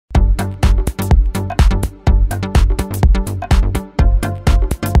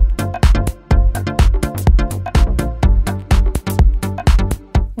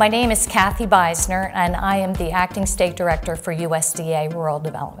My name is Kathy Beisner, and I am the Acting State Director for USDA Rural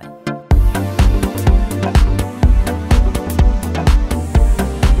Development.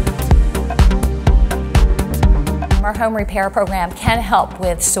 Our home repair program can help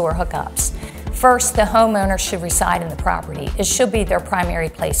with sewer hookups. First, the homeowner should reside in the property. It should be their primary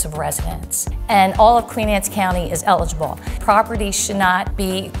place of residence. And all of Queen Anne's County is eligible. Property should not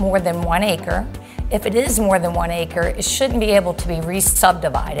be more than 1 acre. If it is more than 1 acre, it shouldn't be able to be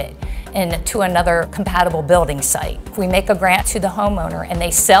re-subdivided into another compatible building site. If we make a grant to the homeowner and they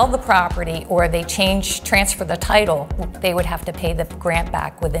sell the property or they transfer the title, they would have to pay the grant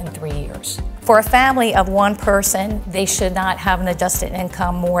back within 3 years. For a family of 1 person, they should not have an adjusted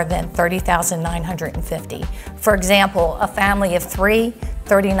income more than $30,950. For example, a family of 3,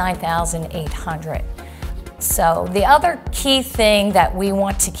 $39,800. So the other key thing that we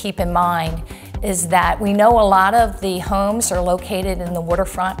want to keep in mind is that we know a lot of the homes are located in the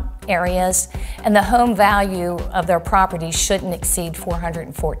waterfront areas, and the home value of their property shouldn't exceed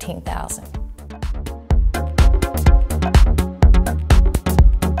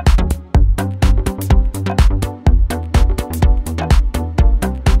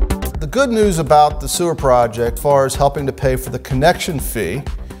The good news about the sewer project, as far as helping to pay for the connection fee,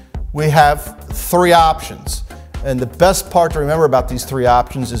 we have 3 options. And the best part to remember about these 3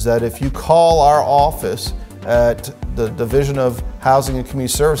 options is that if you call our office at the Division of Housing and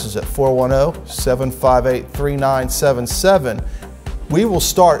Community Services at 410-758-3977, we will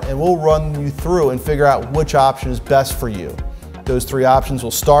start and we'll run you through and figure out which option is best for you. Those 3 options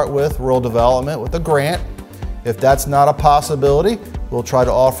will start with rural development with a grant. If that's not a possibility, we'll try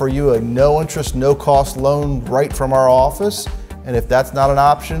to offer you a no interest, no cost loan right from our office. And if that's not an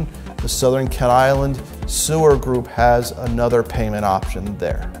option, the Southern Kent Island Sewer Group has another payment option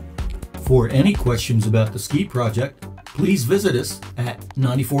there. For any questions about the ski project, please visit us at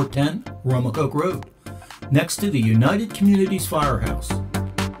 9410 Romocoke Road, next to the United Communities Firehouse.